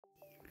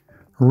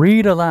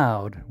Read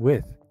aloud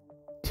with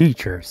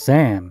Teacher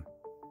Sam.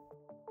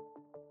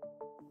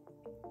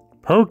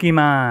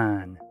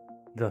 Pokémon,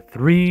 the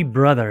three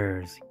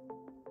brothers.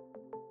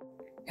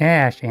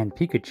 Ash and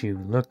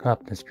Pikachu look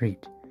up the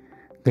street.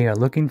 They are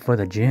looking for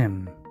the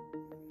gym.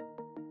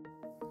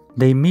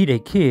 They meet a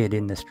kid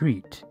in the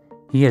street.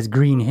 He has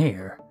green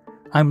hair.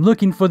 "I'm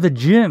looking for the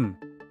gym,"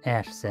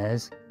 Ash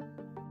says.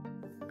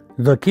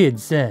 The kid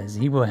says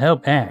he will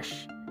help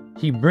Ash.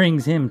 He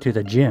brings him to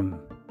the gym.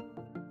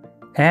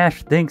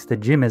 Ash thinks the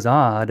gym is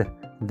odd.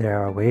 There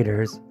are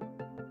waiters.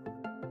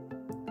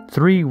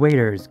 3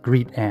 waiters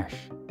greet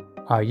Ash.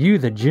 "Are you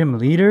the gym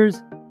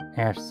leaders?"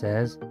 Ash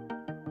says.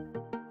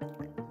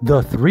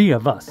 "The 3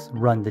 of us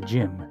run the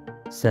gym,"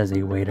 says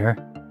a waiter.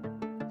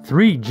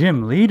 "3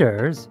 gym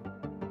leaders?"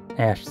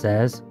 Ash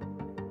says.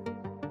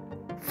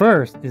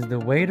 First is the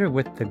waiter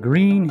with the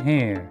green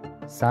hair,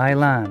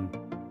 Cilan.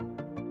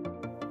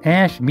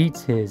 Ash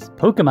meets his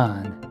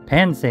Pokémon,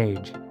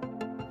 Pansage.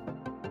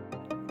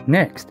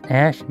 Next,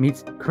 Ash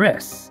meets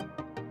Cress.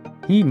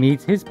 He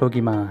meets his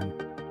Pokémon,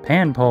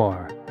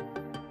 Panpour.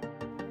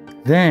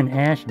 Then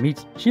Ash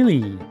meets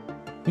Cilan.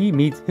 He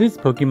meets his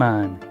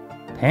Pokémon,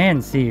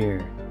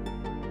 Pansear.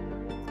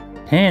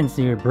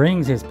 Pansear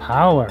brings his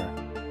power.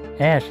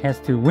 Ash has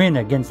to win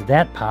against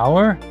that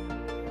power.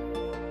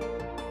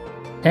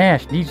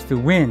 Ash needs to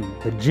win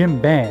the gym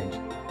badge.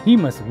 He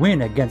must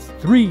win against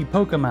 3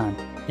 Pokémon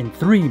in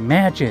 3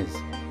 matches.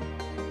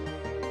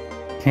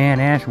 Can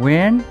Ash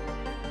win?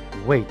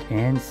 Wait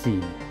and see.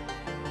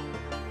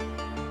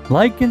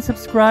 Like and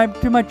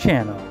subscribe to my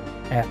channel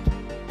at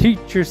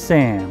Teacher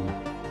Sam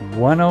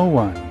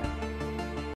 101.